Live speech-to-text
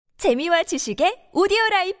재미와 지식의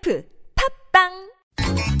오디오라이프 팝빵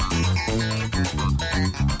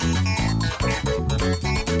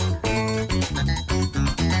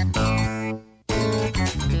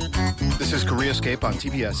This is Koreascape on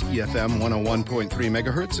TBS EFM 101.3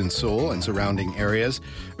 megahertz in Seoul and surrounding areas.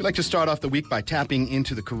 We like to start off the week by tapping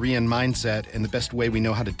into the Korean mindset, and the best way we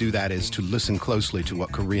know how to do that is to listen closely to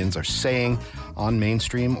what Koreans are saying on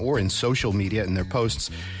mainstream or in social media in their posts.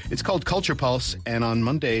 It's called Culture Pulse, and on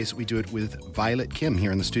Mondays we do it with Violet Kim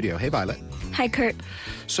here in the studio. Hey, Violet. Hi, Kurt.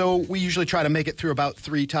 So we usually try to make it through about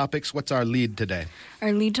 3 topics. What's our lead today?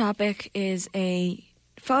 Our lead topic is a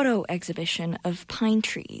photo exhibition of pine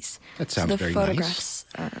trees. That sounds very nice. The photographs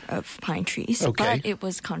are of pine trees, Okay. but it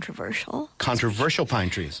was controversial. Controversial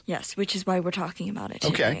pine trees. Yes, which is why we're talking about it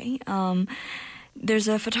Okay. today. There's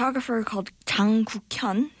a photographer called Jang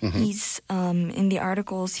Guk-hyun. He's in the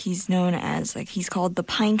articles he's known as he's called the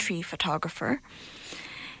pine tree photographer.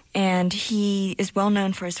 And he is well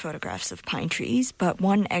known for his photographs of pine trees, but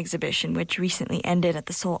one exhibition which recently ended at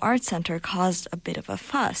the Seoul Arts Center caused a bit of a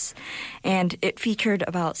fuss. And it featured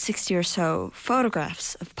about 60 or so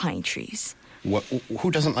photographs of pine trees.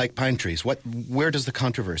 Who doesn't like pine trees? Where does the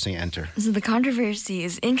controversy enter? So the controversy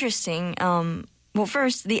is interesting. Well,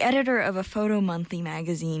 first, the editor of a photo monthly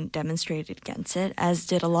magazine demonstrated against it, as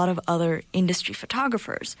did a lot of other industry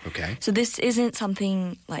photographers. Okay. So this isn't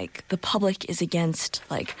something like the public is against,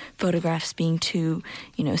 like photographs being too,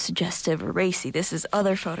 suggestive or racy. This is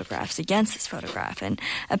other photographs against this photograph. And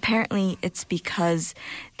apparently it's because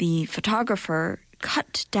the photographer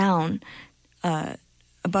cut down a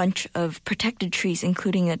bunch of protected trees,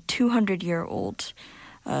 including a 200-year-old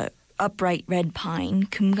upright red pine,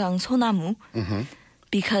 금강 소나무,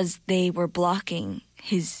 because they were blocking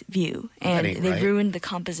his view, and they ruined the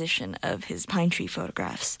composition of his pine tree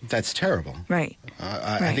photographs. That's terrible. Right.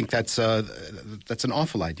 I think that's an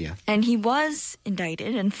awful idea. And he was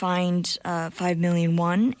indicted and fined 5 million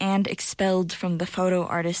won and expelled from the Photo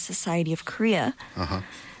Artists Society of Korea.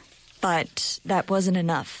 But that wasn't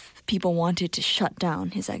enough. People wanted to shut down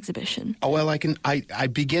his exhibition. Oh, well, I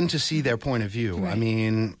begin to see their point of view. Right. I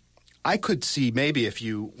mean, I could see maybe if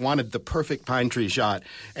you wanted the perfect pine tree shot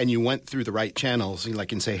and you went through the right channels,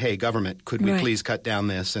 and say, hey, government, could we please cut down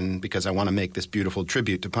this? And because I want to make this beautiful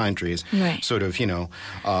tribute to pine trees, sort of, a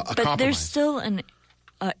compromise. But there's still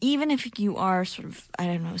even if you are sort of,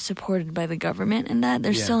 supported by the government in that,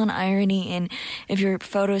 there's still an irony in if your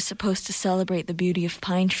photo is supposed to celebrate the beauty of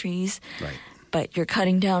pine trees. Right. But you're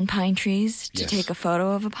cutting down pine trees to Yes. take a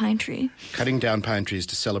photo of a pine tree? Cutting down pine trees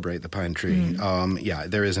to celebrate the pine tree.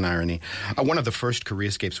 There is an irony. One of the first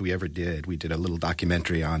Koreascapes we ever did, we did a little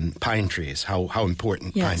documentary on pine trees, how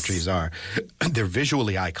important pine trees are. They're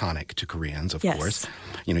visually iconic to Koreans, of course.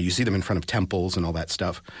 You see them in front of temples and all that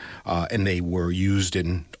stuff. And they were used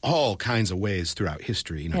in all kinds of ways throughout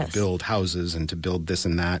history, to build houses and to build this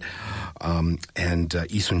and that. And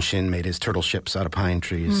Lee Sun-shin made his turtle ships out of pine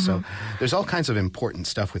trees. So there's all kinds of important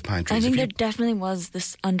stuff with pine trees. I think there definitely was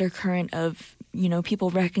this undercurrent of,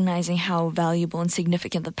 people recognizing how valuable and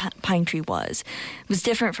significant the pine tree was. It was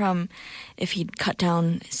different from if he'd cut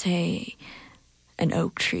down, say, an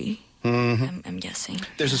oak tree. I'm guessing.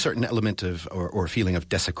 There's a certain element of or feeling of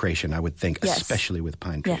desecration, I would think, especially with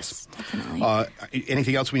pine trees. Yes, definitely.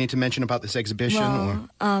 Anything else we need to mention about this exhibition?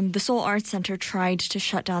 Well, the Seoul Arts Center tried to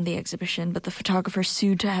shut down the exhibition, but the photographer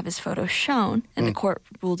sued to have his photos shown, and the court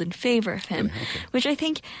ruled in favor of him, which I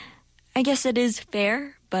guess it is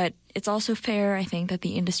fair, but it's also fair, I think, that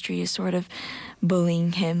the industry is sort of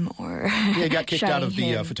bullying him or he got kicked out of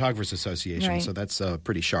the him. Photographers Association, so that's a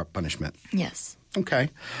pretty sharp punishment. Yes. Okay.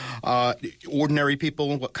 Ordinary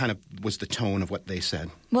people, what kind of was the tone of what they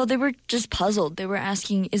said? Well, they were just puzzled. They were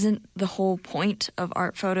asking, isn't the whole point of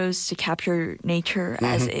art photos to capture nature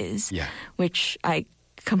as is? Yeah. Which I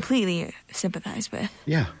completely sympathize with.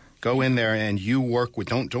 Yeah. Go in there and you work with,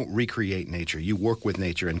 don't recreate nature. You work with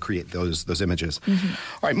nature and create those images. All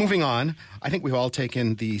right, moving on. I think we've all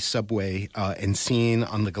taken the subway and seen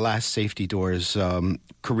on the glass safety doors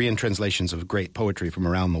Korean translations of great poetry from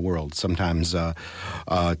around the world. Sometimes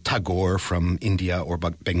Tagore from India or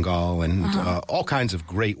Bengal and all kinds of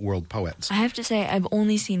great world poets. I have to say, I've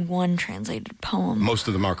only seen one translated poem. Most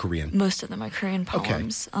of them are Korean. Most of them are Korean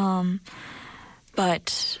poems. Okay.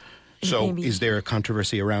 But... So maybe. Is there a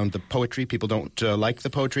controversy around the poetry? People don't like the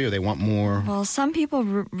poetry or they want more? Well, some people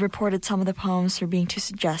reported some of the poems for being too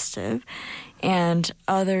suggestive, and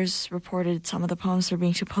others reported some of the poems for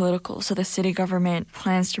being too political. So the city government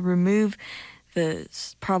plans to remove the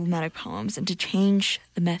problematic poems and to change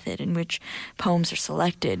the method in which poems are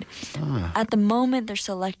selected. At the moment, they're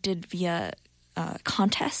selected via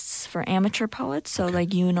contests for amateur poets. So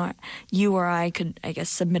like you or I could, I guess,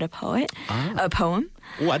 submit a poem.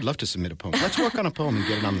 Oh, I'd love to submit a poem. Let's work on a poem and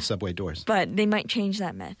get it on the subway doors. But they might change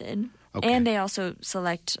that method. Okay. And they also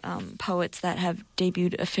select poets that have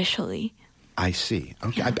debuted officially. I see.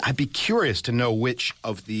 Okay, yeah. I'd be curious to know which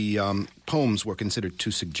of the poems were considered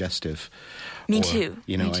too suggestive. Me too.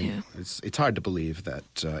 You know, Me too. It's hard to believe that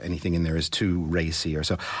anything in there is too racy or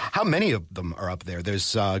so. How many of them are up there?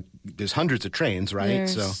 There's hundreds of trains, right?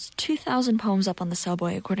 There's 2,000 poems up on the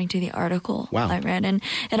subway, according to the article I read. And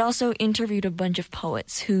it also interviewed a bunch of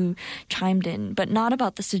poets who chimed in, but not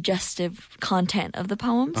about the suggestive content of the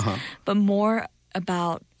poems, but more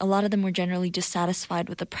about a lot of them were generally dissatisfied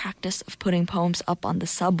with the practice of putting poems up on the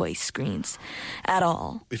subway screens at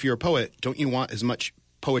all. If you're a poet, don't you want as much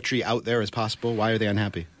poetry out there as possible? Why are they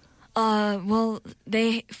unhappy? Well,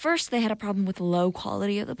 they had a problem with the low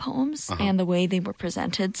quality of the poems and the way they were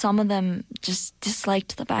presented. Some of them just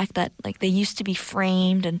disliked the fact that like they used to be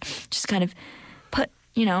framed and just kind of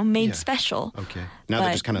made special. Okay. Now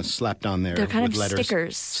they're just kind of slapped on there. They're kind with of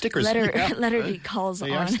letters. Stickers. Letter decals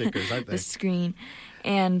they on are stickers, aren't they? the screen.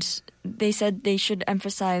 And they said they should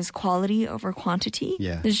emphasize quality over quantity.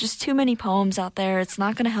 Yeah. There's just too many poems out there. It's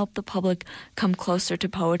not going to help the public come closer to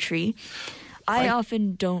poetry. I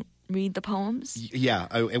often don't read the poems. Yeah.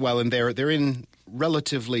 Well, and they're in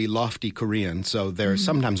relatively lofty Korean, so they're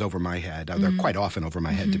sometimes over my head. They're quite often over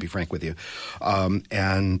my head, to be frank with you.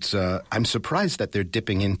 And I'm surprised that they're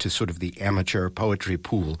dipping into sort of the amateur poetry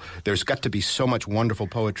pool. There's got to be so much wonderful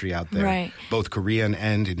poetry out there, both Korean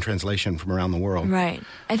and in translation from around the world. Right.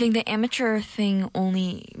 I think the amateur thing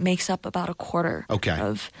only makes up about a quarter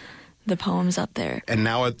of the poems up there. And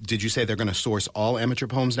now, did you say they're going to source all amateur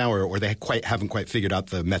poems now, or they haven't quite figured out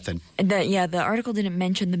the method? The article didn't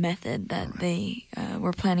mention the method that they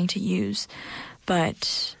were planning to use,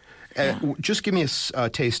 but... Just give me a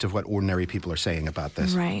taste of what ordinary people are saying about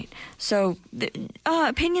this. Right. So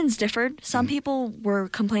opinions differed. Some people were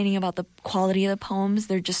complaining about the quality of the poems.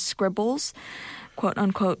 They're just scribbles, quote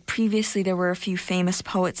unquote. Previously, there were a few famous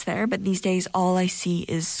poets there, but these days all I see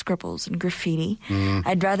is scribbles and graffiti.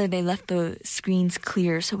 I'd rather they left the screens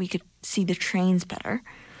clear so we could see the trains better.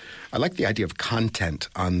 I like the idea of content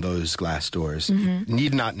on those glass doors. It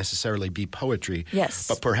need not necessarily be poetry. Yes.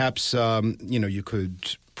 But perhaps, you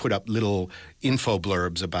could put up little info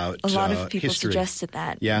blurbs about history. A lot of people suggested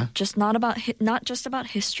that. Yeah? Just not just about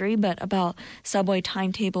history, but about subway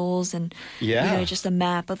timetables and just a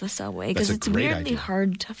map of the subway. Because it's weirdly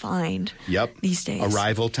hard to find these days.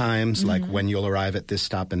 Arrival times, like when you'll arrive at this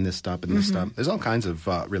stop and this stop and this stop. There's all kinds of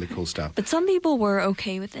really cool stuff. But some people were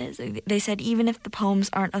okay with it. They said even if the poems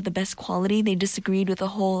aren't of the best quality, they disagreed with the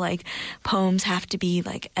whole, like, poems have to be,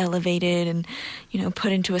 like, elevated and,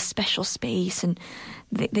 put into a special space. And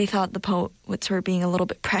they thought the poets were being a little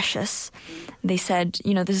bit precious. They said,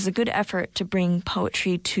 this is a good effort to bring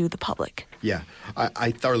poetry to the public. Yeah,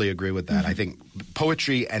 I thoroughly agree with that. I think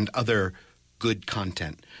poetry and other good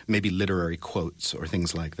content, maybe literary quotes or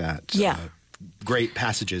things like that. Yeah. Great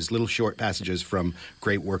passages, little short passages from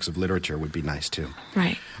great works of literature would be nice too.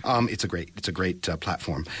 Right. It's a great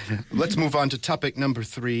platform. Let's move on to topic number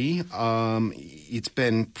 3. It's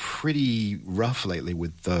been pretty rough lately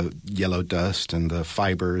with the yellow dust and the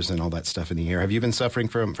fibers and all that stuff in the air. Have you been suffering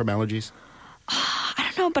from allergies? I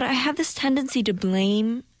don't know, but I have this tendency to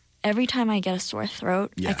blame. Every time I get a sore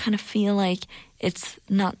throat, I kind of feel like it's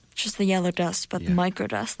not just the yellow dust, but the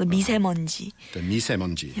microdust, the 미세먼지. The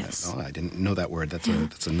미세먼지. Yes. I didn't know that word.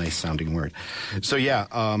 That's a nice sounding word. So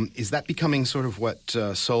is that becoming sort of what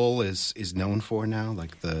Seoul is known for now,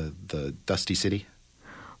 like the dusty city?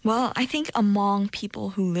 Well, I think among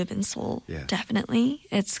people who live in Seoul, definitely.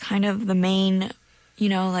 It's kind of the main...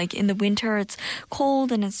 like in the winter, it's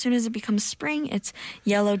cold, and as soon as it becomes spring, it's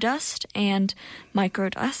yellow dust and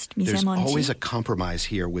microdust, 미세먼지. There's always a compromise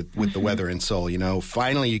here with the weather in Seoul.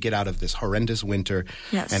 Finally you get out of this horrendous winter,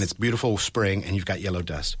 and it's beautiful spring, and you've got yellow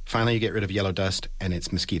dust. Finally you get rid of yellow dust, and it's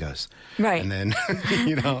mosquitoes. Right. And then,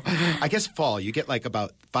 I guess fall, you get like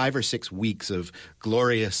about 5 or 6 weeks of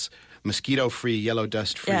glorious mosquito-free, yellow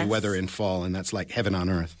dust-free weather in fall, and that's like heaven on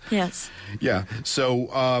earth. Yes. Yeah. So,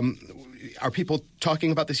 are people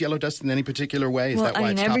talking about this yellow dust in any particular way? Is that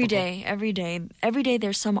why it's topical? Every day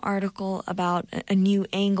there's some article about a new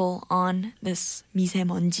angle on this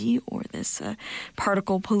미세먼지 or this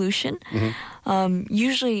particle pollution.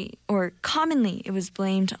 Usually, or commonly, it was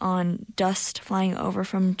blamed on dust flying over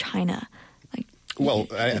from China. Well,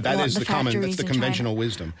 that is the factories that's the in conventional China.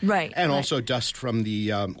 wisdom. Right. And right. also dust from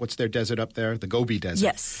the, what's their desert up there? The Gobi Desert.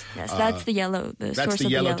 Yes, that's the yellow, the source That's of the the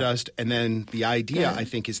yellow dust. And then the idea, The- I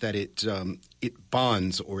think, is that it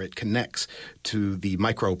bonds or it connects to the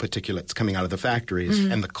microparticulates coming out of the factories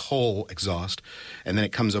and the coal exhaust. And then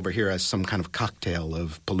it comes over here as some kind of cocktail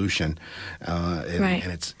of pollution. Right.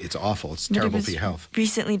 And it's awful. It's But terrible it was for your health.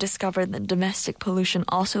 recently discovered that domestic pollution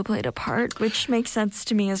also played a part, which makes sense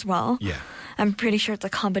to me as well. Yeah. I'm pretty sure it's a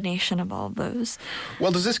combination of all of those.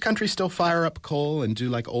 Well, does this country still fire up coal and do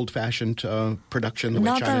like old-fashioned production the way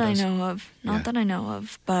Not China that does? I know of. Not Yeah. that I know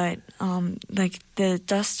of. But like the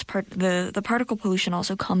dust part, the particle pollution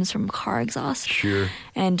also comes from car exhaust. Sure.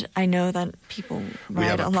 And I know that people We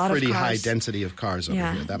have ride a lot of pretty cars. high density of cars over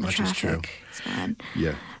Yeah, here. That the much is true. traffic is bad.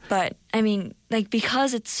 Yeah. But I mean, like,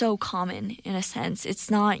 because it's so common in a sense,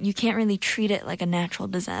 it's not, you can't really treat it like a natural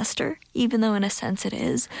disaster, even though in a sense it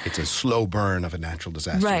is. It's a slow burn of a natural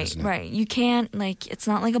disaster, Right, isn't it? right. You can't, like, it's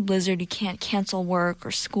not like a blizzard. You can't cancel work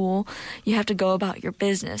or school. You have to go about your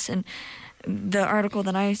business. And the article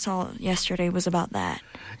that I saw yesterday was about that.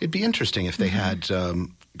 It'd be interesting if they had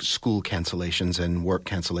school cancellations and work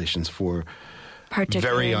cancellations for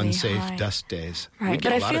Particularly very unsafe high. dust days. Right. We'd But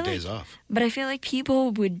get I a lot feel of like- days off. But I feel like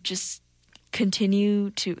people would just continue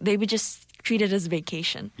to, they would just treat it as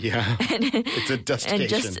vacation. Yeah. It's a dustcation. And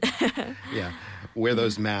just, Yeah. Wear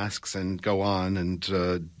those masks and go on. And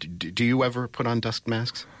do you ever put on dust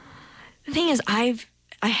masks? the thing is, I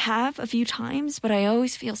have a few times, but I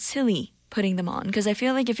always feel silly putting them on because I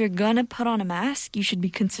feel like if you're gonna put on a mask, you should be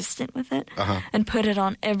consistent with it and put it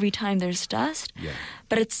on every time there's dust. Yeah.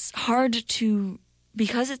 But it's hard to,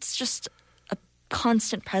 because it's just a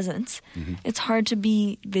constant presence, it's hard to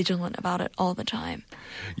be vigilant about it all the time.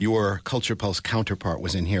 Your Culture Pulse counterpart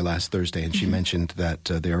was in here last Thursday, and she mentioned that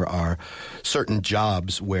there are certain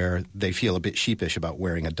jobs where they feel a bit sheepish about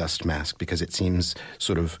wearing a dust mask because it seems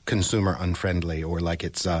sort of consumer unfriendly or like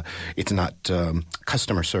it's not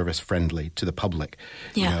customer service friendly to the public.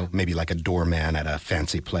 Yeah. You know, maybe like a doorman at a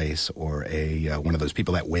fancy place or a one of those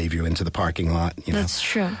people that wave you into the parking lot. You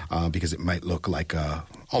That's know, true. because it might look like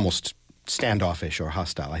almost standoffish or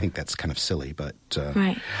hostile. I think that's kind of silly, but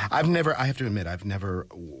Right. I have to admit, I've never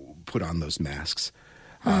put on those masks.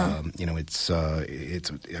 You know, it's. I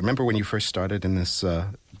remember when you first started in this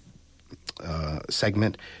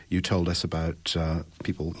segment, you told us about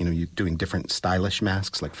people, you know, you doing different stylish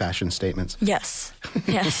masks, like fashion statements. Yes.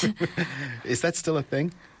 Yes. Is that still a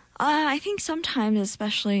thing? I think sometimes,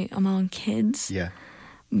 especially among kids. Yeah.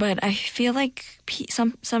 But I feel like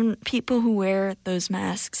some people who wear those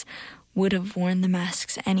masks would have worn the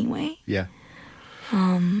masks anyway. Yeah.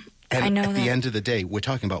 And And I know at the that- end of the day, we're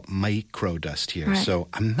talking about micro dust here, Right. so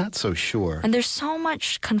I'm not so sure. And there's so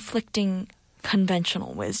much conflicting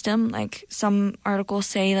conventional wisdom. Like some articles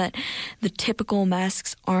say that the typical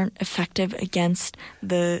masks aren't effective against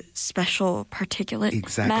the special particulate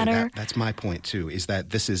Exactly. matter. That's my point too. Is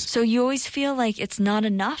that this is So you always feel like it's not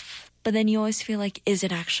enough, but then you always feel like, is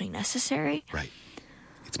it actually necessary? right.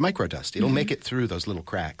 It's microdust. It'll make it through those little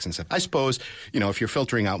cracks and stuff. I suppose, you know, if you're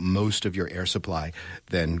filtering out most of your air supply,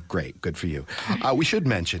 then great, good for you. We should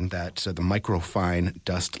mention that the microfine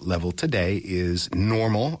dust level today is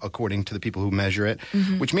normal, according to the people who measure it,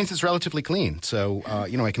 which means it's relatively clean. So,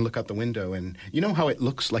 you know, I can look out the window and you know how it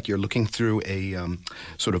looks like you're looking through a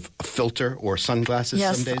sort of a filter or sunglasses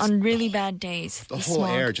Yes, some days? on really bad days. The whole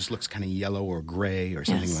smog. air just looks kind of yellow or gray or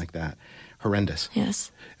something Yes. like that. Horrendous.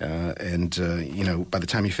 Yes. And you know, by the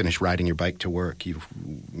time you finish riding your bike to work, you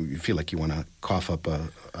feel like you want to cough up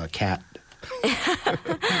a cat.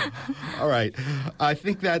 All right. I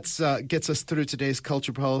think that gets us through today's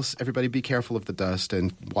Culture Pulse. Everybody be careful of the dust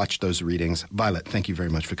and watch those readings. Violet, thank you very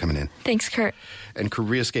much for coming in. Thanks, Kurt. And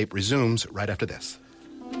Careerscape resumes right after this.